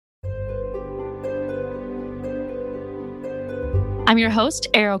I'm your host,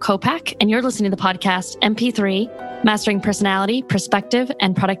 Ariel Kopak, and you're listening to the podcast MP3, Mastering Personality, Perspective,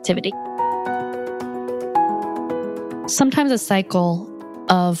 and Productivity. Sometimes a cycle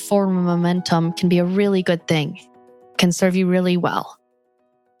of forward momentum can be a really good thing, can serve you really well.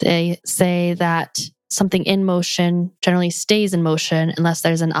 They say that something in motion generally stays in motion unless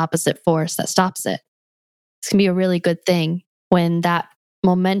there's an opposite force that stops it. This can be a really good thing when that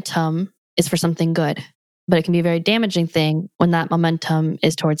momentum is for something good, but it can be a very damaging thing when that momentum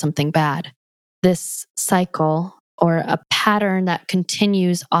is towards something bad. This cycle or a pattern that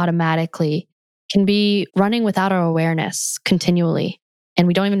continues automatically can be running without our awareness continually, and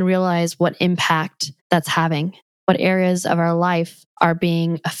we don't even realize what impact that's having, what areas of our life are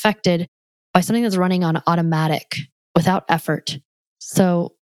being affected by something that's running on automatic without effort.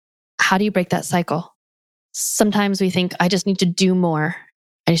 So how do you break that cycle? Sometimes we think, I just need to do more.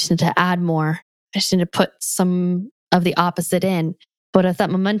 I just need to add more. I just need to put some of the opposite in. But if that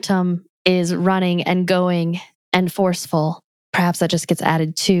momentum is running and going and forceful, perhaps that just gets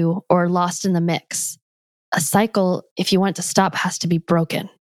added to or lost in the mix. A cycle, if you want it to stop, has to be broken.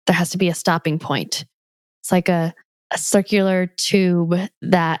 There has to be a stopping point. It's like a circular tube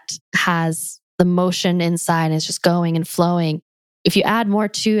that has the motion inside and is just going and flowing. If you add more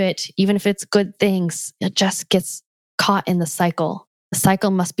to it, even if it's good things, it just gets caught in the cycle. The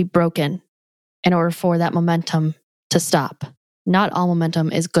cycle must be broken in order for that momentum to stop. Not all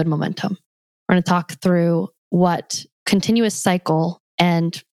momentum is good momentum. We're going to talk through what continuous cycle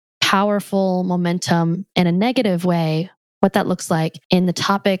and powerful momentum in a negative way, what that looks like in the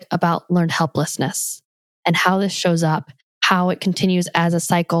topic about learned helplessness and how this shows up, how it continues as a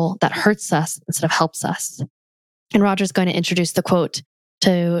cycle that hurts us instead of helps us. And Roger's going to introduce the quote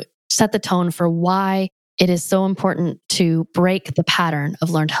to set the tone for why it is so important to break the pattern of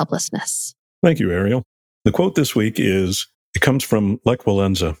learned helplessness. Thank you, Ariel. The quote this week it comes from Lech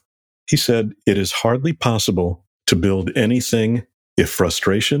Walesa. He said, "It is hardly possible to build anything if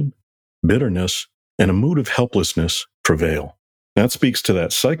frustration, bitterness, and a mood of helplessness prevail." That speaks to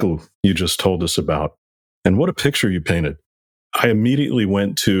that cycle you just told us about. And what a picture you painted. I immediately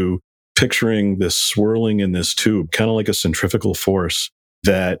went to picturing this swirling in this tube, kind of like a centrifugal force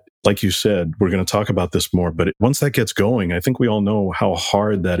that, like you said, we're going to talk about this more, but once that gets going, I think we all know how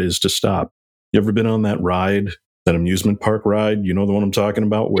hard that is to stop. You ever been on that ride, that amusement park ride? You know the one I'm talking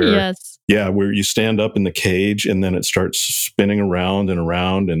about? Yes. Yeah, where you stand up in the cage and then it starts spinning around and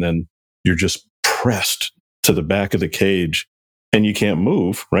around, and then you're just pressed to the back of the cage and you can't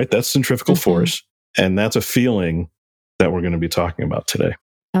move, right? That's centrifugal force. And that's a feeling that we're going to be talking about today.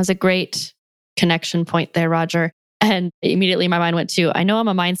 That was a great connection point there, Roger. And immediately my mind went to, I know I'm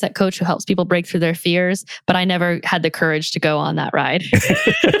a mindset coach who helps people break through their fears, but I never had the courage to go on that ride.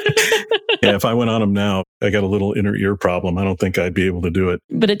 Yeah, if I went on them now, I got a little inner ear problem. I don't think I'd be able to do it.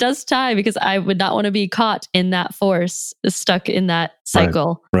 But it does tie because I would not want to be caught in that force, stuck in that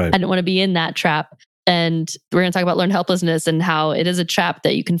cycle. Right. I didn't want to be in that trap. And we're going to talk about learned helplessness and how it is a trap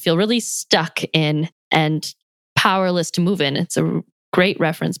that you can feel really stuck in and powerless to move in. It's a great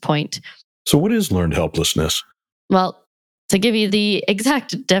reference point. So what is learned helplessness? Well, to give you the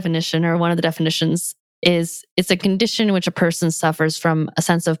exact definition, or one of the definitions, is it's a condition in which a person suffers from a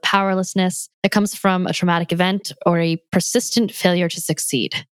sense of powerlessness that comes from a traumatic event or a persistent failure to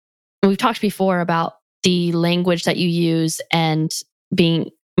succeed. And we've talked before about the language that you use and being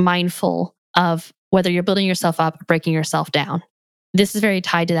mindful of whether you're building yourself up or breaking yourself down. This is very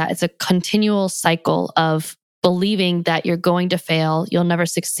tied to that. It's a continual cycle of believing that you're going to fail, you'll never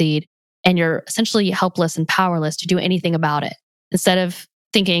succeed, and you're essentially helpless and powerless to do anything about it. Instead of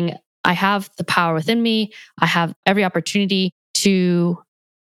thinking, I have the power within me, I have every opportunity to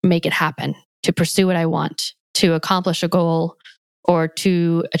make it happen, to pursue what I want, to accomplish a goal, or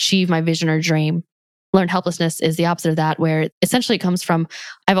to achieve my vision or dream. Learned helplessness is the opposite of that, where essentially it comes from,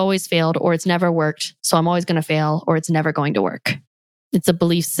 I've always failed, or it's never worked, so I'm always going to fail, or it's never going to work. It's a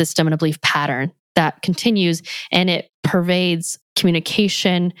belief system and a belief pattern that continues, and it pervades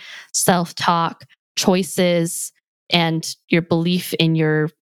communication, self-talk, choices, and your belief in your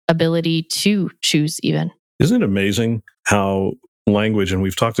ability to choose even. Isn't it amazing how language, and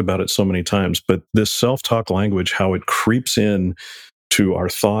we've talked about it so many times, but this self-talk language, how it creeps in to our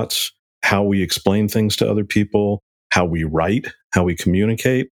thoughts, how we explain things to other people, how we write, how we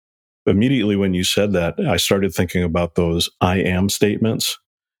communicate. Immediately when you said that, I started thinking about those I am statements.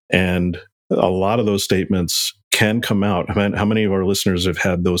 And a lot of those statements can come out. I mean, how many of our listeners have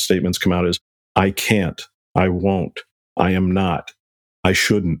had those statements come out as, I can't, I won't, I am not, I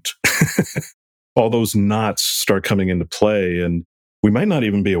shouldn't. All those nots start coming into play, and we might not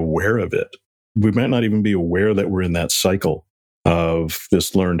even be aware of it. We might not even be aware that we're in that cycle. of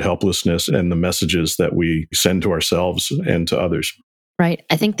this learned helplessness and the messages that we send to ourselves and to others. Right.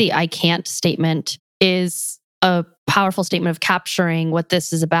 I think the I can't statement is a powerful statement of capturing what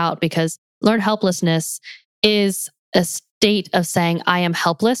this is about, because learned helplessness is a state of saying I am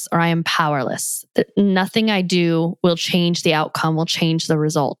helpless or I am powerless. That nothing I do will change the outcome, will change the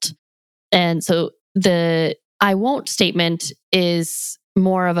result. And so the I won't statement is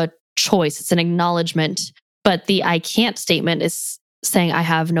more of a choice. It's an acknowledgement. But the I can't statement is saying I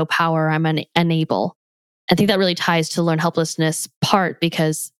have no power, I'm unable. I think that really ties to learned helplessness part,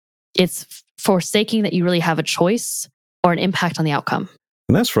 because it's forsaking that you really have a choice or an impact on the outcome.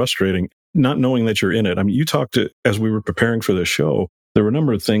 And that's frustrating, not knowing that you're in it. I mean, you talked to, as we were preparing for this show, there were a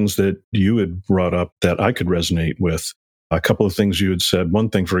number of things that you had brought up that I could resonate with. A couple of things you had said. One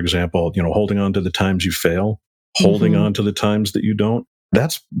thing, for example, holding on to the times you fail, holding on to the times that you don't.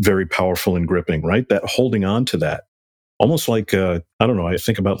 That's very powerful and gripping, right? That holding on to that. Almost like, I don't know, I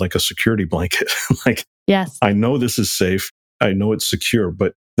think about like a security blanket. Like, yes, I know this is safe. I know it's secure,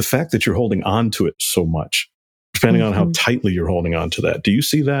 but the fact that you're holding on to it so much, depending on how tightly you're holding on to that. Do you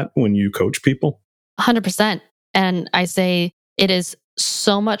see that when you coach people? 100%. And I say it is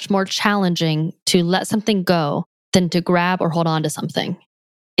so much more challenging to let something go than to grab or hold on to something.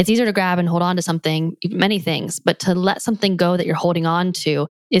 It's easier to grab and hold on to something, many things, but to let something go that you're holding on to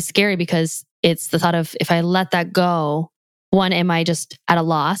is scary, because it's the thought of, if I let that go, one, am I just at a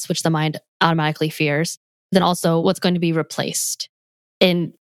loss, which the mind automatically fears? Then also, what's going to be replaced?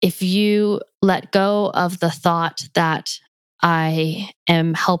 And if you let go of the thought that I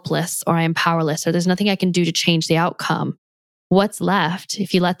am helpless or I am powerless or there's nothing I can do to change the outcome, what's left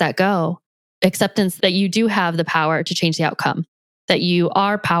if you let that go? Acceptance that you do have the power to change the outcome, that you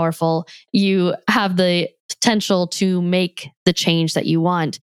are powerful, you have the potential to make the change that you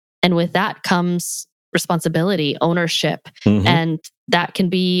want. And with that comes responsibility, ownership. And that can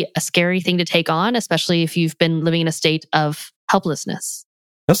be a scary thing to take on, especially if you've been living in a state of helplessness.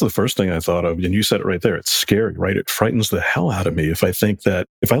 That's the first thing I thought of. And you said it right there. It's scary, right? It frightens the hell out of me if I think that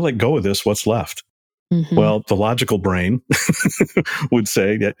if I let go of this, what's left? Well, the logical brain would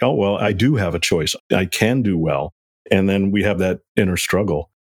say that, oh, well, I do have a choice. I can do well. And then we have that inner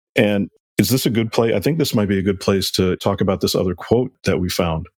struggle. And is this a good place? I think this might be a good place to talk about this other quote that we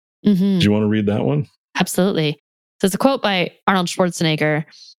found. Do you want to read that one? Absolutely. So it's a quote by Arnold Schwarzenegger. It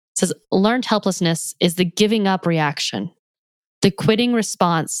says, learned helplessness is the giving up reaction, the quitting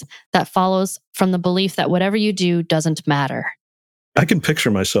response that follows from the belief that whatever you do doesn't matter. I can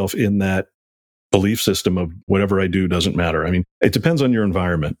picture myself in that belief system of whatever I do doesn't matter. I mean, it depends on your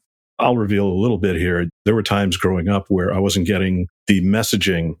environment. I'll reveal a little bit here. There were times growing up where I wasn't getting the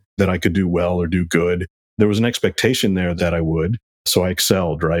messaging that I could do well or do good. There was an expectation there that I would. So I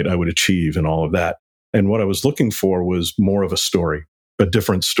excelled, right? I would achieve and all of that. And what I was looking for was more of a story, a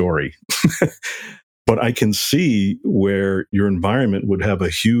different story. But I can see where your environment would have a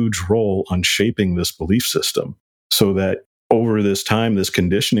huge role on shaping this belief system, so that over this time, this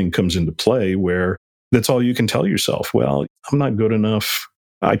conditioning comes into play where that's all you can tell yourself. Well, I'm not good enough.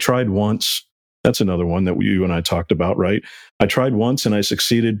 I tried once. That's another one that you and I talked about, right? I tried once and I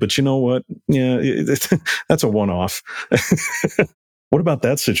succeeded, but you know what? Yeah, that's a one-off. What about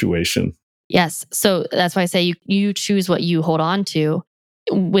that situation? Yes. So that's why I say you choose what you hold on to.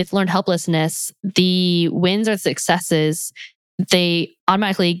 With learned helplessness, the wins or successes, they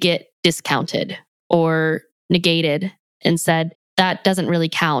automatically get discounted or negated and said, that doesn't really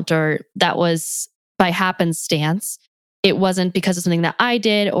count, or that was by happenstance. It wasn't because of something that I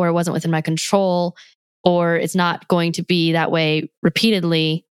did, or it wasn't within my control, or it's not going to be that way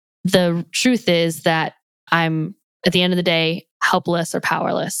repeatedly. The truth is that I'm, at the end of the day, helpless or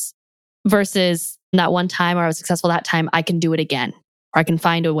powerless, versus not one time or I was successful that time, I can do it again, or I can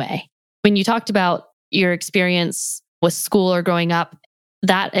find a way. When you talked about your experience with school or growing up,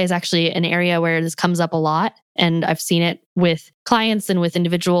 that is actually an area where this comes up a lot. And I've seen it with clients and with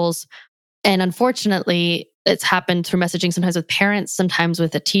individuals. And unfortunately, it's happened through messaging, sometimes with parents, sometimes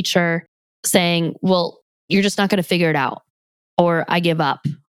with a teacher saying, well, you're just not going to figure it out, or I give up,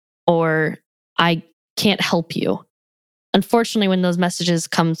 or I can't help you. Unfortunately, when those messages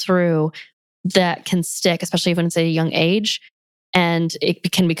come through, that can stick, especially when it's at a young age. And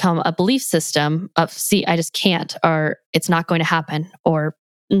it can become a belief system of, see, I just can't, or it's not going to happen, or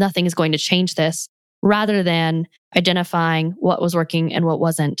nothing is going to change this, rather than identifying what was working and what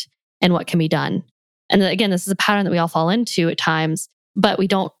wasn't and what can be done. And again, this is a pattern that we all fall into at times, but we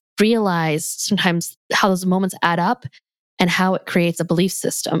don't realize sometimes how those moments add up and how it creates a belief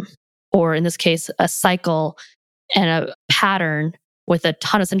system, or in this case, a cycle and a pattern with a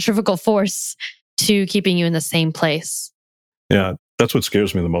ton of centrifugal force to keeping you in the same place. Yeah, that's what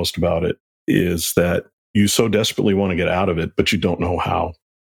scares me the most about it, is that you so desperately want to get out of it, but you don't know how.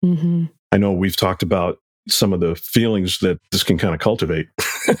 Mm-hmm. I know we've talked about some of the feelings that this can kind of cultivate.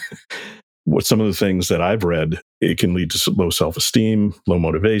 What some of the things that I've read, it can lead to low self-esteem, low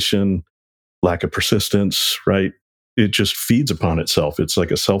motivation, lack of persistence, right? It just feeds upon itself. It's like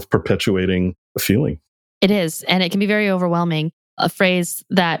a self-perpetuating feeling. It is, and it can be very overwhelming. A phrase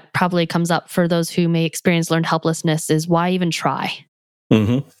that probably comes up for those who may experience learned helplessness is, why even try?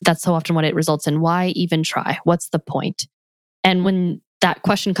 Mm-hmm. That's so often what it results in. Why even try? What's the point? And when that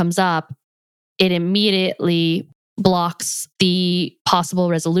question comes up, it immediately blocks the possible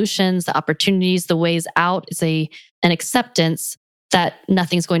resolutions, the opportunities, the ways out. It's an acceptance that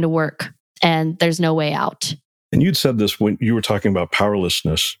nothing's going to work and there's no way out. And you'd said this when you were talking about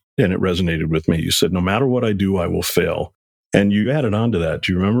powerlessness, and it resonated with me. You said, no matter what I do, I will fail. And you added on to that.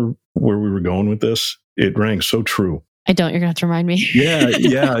 Do you remember where we were going with this? It rang so true. I don't. You're going to have to remind me. Yeah.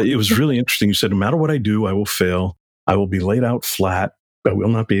 It was really interesting. You said, no matter what I do, I will fail. I will be laid out flat. I will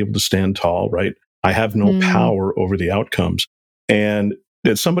not be able to stand tall, right? I have no power over the outcomes. And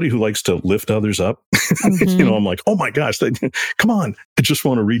as somebody who likes to lift others up, I'm like, oh my gosh, come on. I just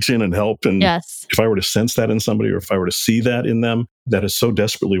want to reach in and help. And if I were to sense that in somebody, or if I were to see that in them, that is so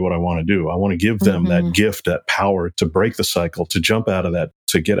desperately what I want to do. I want to give them that gift, that power to break the cycle, to jump out of that,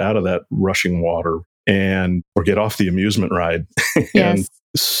 to get out of that rushing water or get off the amusement ride and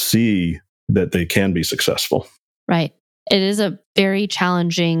see that they can be successful. Right. It is a very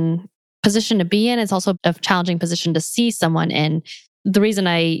challenging position to be in. It's also a challenging position to see someone in. The reason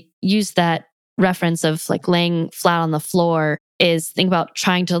I use that reference of like laying flat on the floor is think about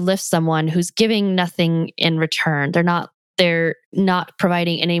trying to lift someone who's giving nothing in return. They're not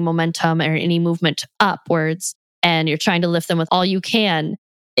providing any momentum or any movement upwards, and you're trying to lift them with all you can.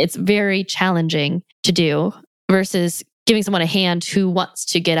 It's very challenging to do versus giving someone a hand who wants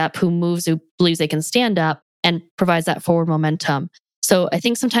to get up, who moves, who believes they can stand up and provides that forward momentum. So I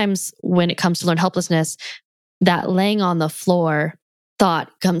think sometimes when it comes to learned helplessness, that laying on the floor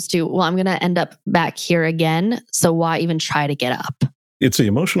thought comes to, well, I'm going to end up back here again. So why even try to get up? It's the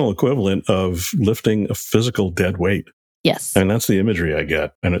emotional equivalent of lifting a physical dead weight. Yes. And that's the imagery I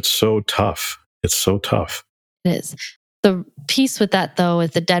get. And it's so tough. It's so tough. It is. The piece with that, though,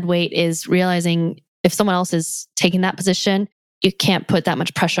 with the dead weight is realizing if someone else is taking that position, you can't put that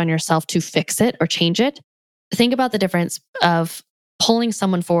much pressure on yourself to fix it or change it. Think about the difference of pulling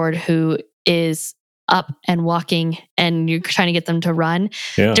someone forward who is up and walking and you're trying to get them to run.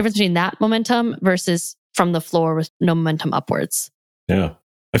 Yeah. Difference between that momentum versus from the floor with no momentum upwards. Yeah.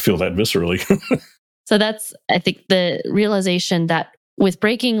 I feel that viscerally. So that's, I think, the realization that with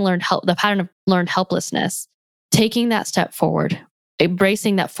breaking the pattern of learned helplessness, taking that step forward,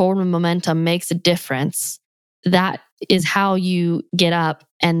 embracing that forward momentum makes a difference. That is how you get up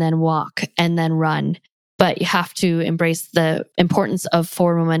and then walk and then run. But you have to embrace the importance of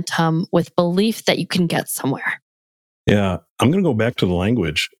forward momentum with belief that you can get somewhere. Yeah. I'm going to go back to the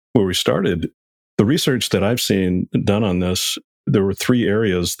language where we started. The research that I've seen done on this, there were 3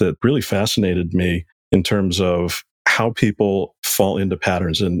 areas that really fascinated me in terms of how people fall into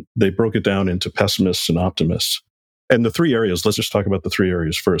patterns. And they broke it down into pessimists and optimists. And the 3 areas, let's just talk about the 3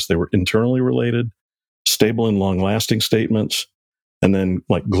 areas first. They were internally related, stable and long-lasting statements, and then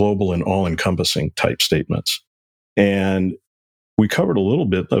like global and all-encompassing type statements. And we covered a little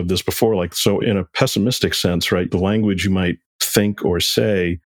bit of this before, so in a pessimistic sense, right, the language you might think or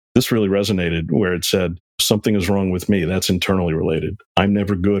say, this really resonated where it said, something is wrong with me. That's internally related. I'm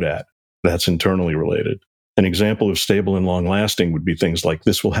never good at. That's internally related. An example of stable and long-lasting would be things like,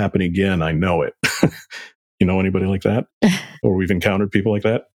 this will happen again. I know it. You know anybody like that? Or we've encountered people like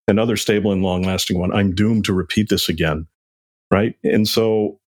that? Another stable and long-lasting one, I'm doomed to repeat this again. Right? And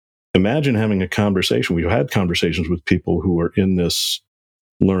so imagine having a conversation. We've had conversations with people who are in this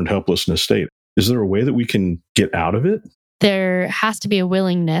learned helplessness state. Is there a way that we can get out of it? There has to be a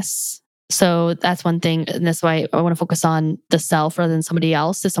willingness. So that's one thing. And that's why I want to focus on the self rather than somebody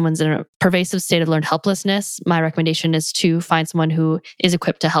else. If someone's in a pervasive state of learned helplessness, my recommendation is to find someone who is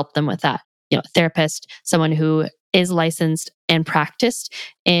equipped to help them with that. A therapist, someone who is licensed and practiced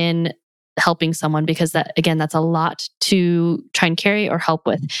in helping someone, because that's a lot to try and carry or help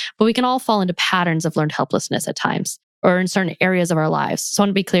with. But we can all fall into patterns of learned helplessness at times or in certain areas of our lives. So I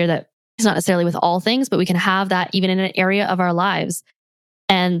want to be clear that it's not necessarily with all things, but we can have that even in an area of our lives.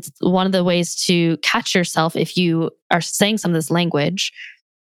 And one of the ways to catch yourself if you are saying some of this language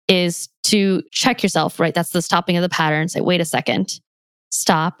is to check yourself, right? That's the stopping of the pattern. Say, wait a second,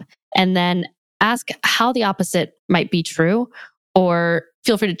 stop, and then ask how the opposite might be true, or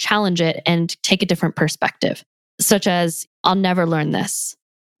feel free to challenge it and take a different perspective, such as I'll never learn this.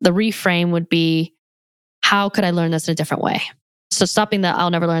 The reframe would be, how could I learn this in a different way? So stopping the I'll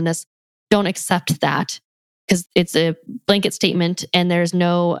never learn this, don't accept that because it's a blanket statement and there's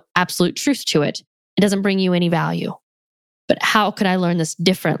no absolute truth to it. It doesn't bring you any value. But how could I learn this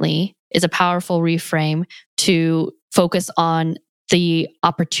differently is a powerful reframe to focus on the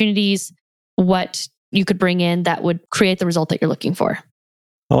opportunities, what you could bring in that would create the result that you're looking for.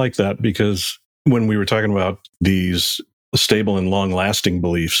 I like that because when we were talking about these stable and long-lasting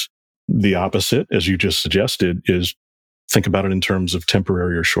beliefs, the opposite, as you just suggested, is think about it in terms of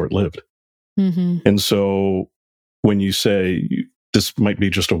temporary or short-lived. Mm-hmm. And so when you say this might be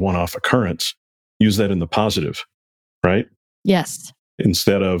just a one-off occurrence, use that in the positive, right? Yes.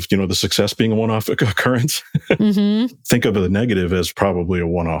 Instead of, the success being a one-off occurrence, Mm-hmm. think of the negative as probably a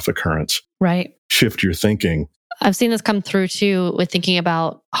one-off occurrence. Right. Shift your thinking. I've seen this come through too with thinking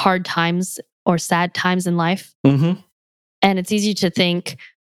about hard times or sad times in life. Mm-hmm. And it's easy to think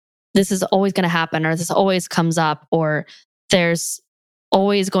this is always going to happen, or this always comes up, or there's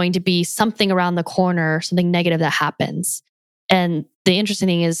always going to be something around the corner, something negative that happens. And the interesting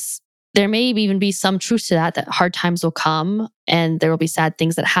thing is there may even be some truth to that hard times will come and there will be sad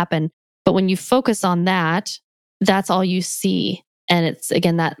things that happen. But when you focus on that, that's all you see. And it's,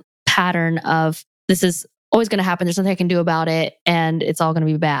 again, that pattern of this is always going to happen. There's nothing I can do about it. And it's all going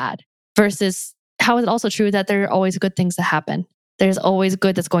to be bad. Versus how is it also true that there are always good things that happen? There's always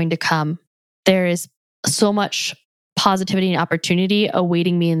good that's going to come. There is so much positivity and opportunity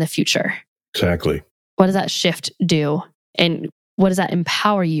awaiting me in the future. Exactly. What does that shift do? And what does that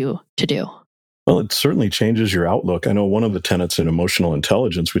empower you to do? Well, it certainly changes your outlook. I know one of the tenets in emotional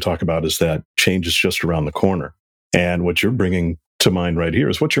intelligence we talk about is that change is just around the corner. And what you're bringing to mind right here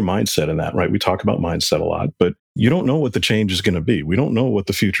is what's your mindset in that, right? We talk about mindset a lot, but you don't know what the change is going to be. We don't know what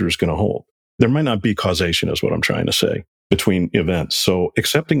the future is going to hold. There might not be causation, is what I'm trying to say, between events. So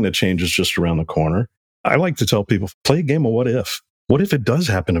accepting that change is just around the corner. I like to tell people, play a game of what if. What if it does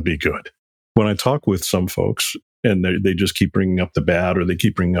happen to be good? When I talk with some folks and they just keep bringing up the bad or they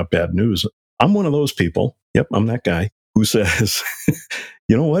keep bringing up bad news, I'm one of those people. Yep, I'm that guy who says,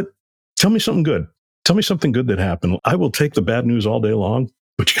 you know what? Tell me something good. Tell me something good that happened. I will take the bad news all day long,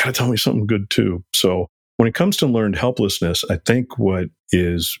 but you got to tell me something good too. So when it comes to learned helplessness, I think what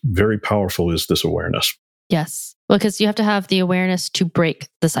is very powerful is this awareness. Yes. Well, because you have to have the awareness to break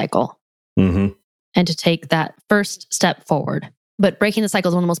the cycle and to take that first step forward. But breaking the cycle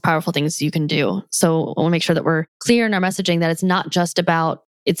is one of the most powerful things you can do. So I want to make sure that we're clear in our messaging that it's not just about,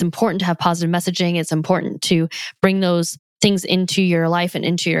 it's important to have positive messaging. It's important to bring those things into your life and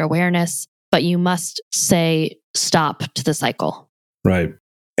into your awareness, but you must say stop to the cycle. Right.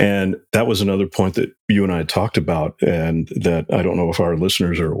 And that was another point that you and I talked about, and that I don't know if our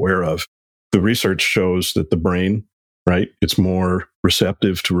listeners are aware of. The research shows that the brain, right, it's more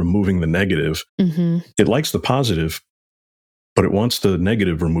receptive to removing the negative. Mm-hmm. It likes the positive, but it wants the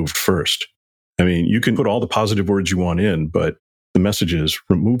negative removed first. I mean, you can put all the positive words you want in, but the message is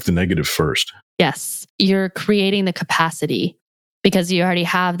remove the negative first. Yes. You're creating the capacity because you already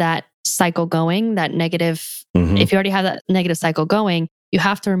have that cycle going, that negative. If you already have that negative cycle going, you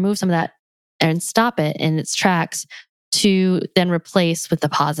have to remove some of that and stop it in its tracks to then replace with the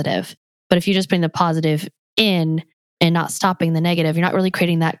positive. But if you just bring the positive in and not stopping the negative, you're not really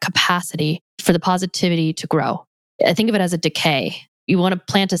creating that capacity for the positivity to grow. I think of it as a decay. You want to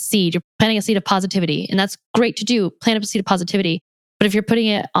plant a seed, you're planting a seed of positivity, and that's great to do, plant a seed of positivity. But if you're putting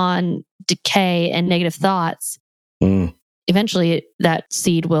it on decay and negative thoughts, eventually that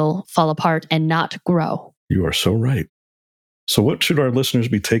seed will fall apart and not grow. You are so right. So what should our listeners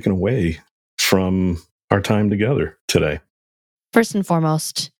be taking away from our time together today? First and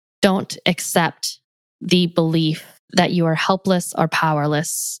foremost, don't accept the belief that you are helpless or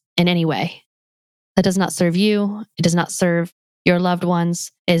powerless in any way. That does not serve you. It does not serve your loved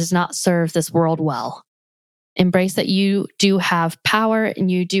ones. It does not serve this world well. Embrace that you do have power and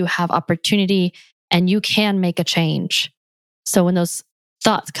you do have opportunity and you can make a change. So when those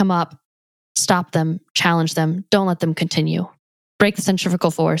thoughts come up, stop them, challenge them, don't let them continue. Break the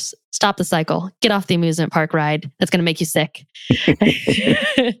centrifugal force, stop the cycle, get off the amusement park ride. That's going to make you sick.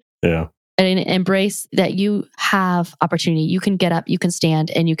 Yeah. And embrace that you have opportunity. You can get up, you can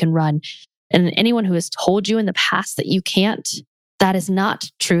stand, and you can run. And anyone who has told you in the past that you can't, that is not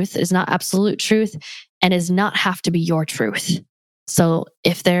truth, is not absolute truth, and does not have to be your truth. So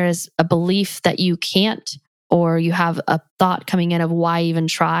if there is a belief that you can't, or you have a thought coming in of why even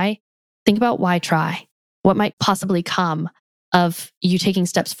try, think about why try. What might possibly come of you taking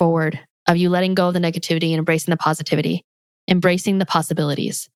steps forward, of you letting go of the negativity and embracing the positivity, embracing the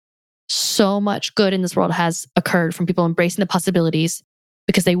possibilities. so much good in this world has occurred from people embracing the possibilities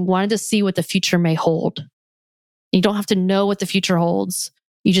because they wanted to see what the future may hold. You don't have to know what the future holds.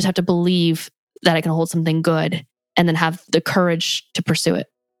 You just have to believe that it can hold something good and then have the courage to pursue it.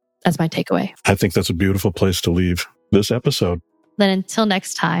 That's my takeaway. I think that's a beautiful place to leave this episode. Then until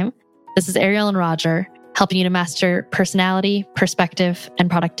next time, this is Ariel and Roger, helping you to master personality, perspective, and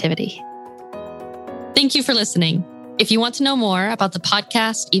productivity. Thank you for listening. If you want to know more about the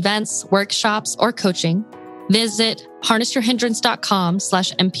podcast, events, workshops, or coaching, visit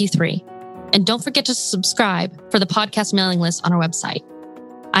harnessyourhindrance.com/MP3. And don't forget to subscribe for the podcast mailing list on our website.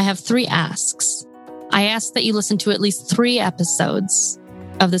 I have 3 asks. I ask that you listen to at least 3 episodes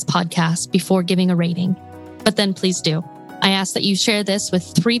of this podcast before giving a rating, but then please do. I ask that you share this with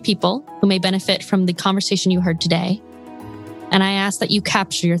 3 people who may benefit from the conversation you heard today. And I ask that you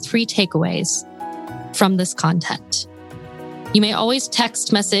capture your 3 takeaways from this content. You may always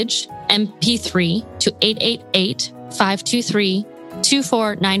text message MP3 to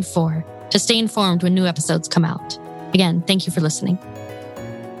 888-523-2494 to stay informed when new episodes come out. Again, thank you for listening.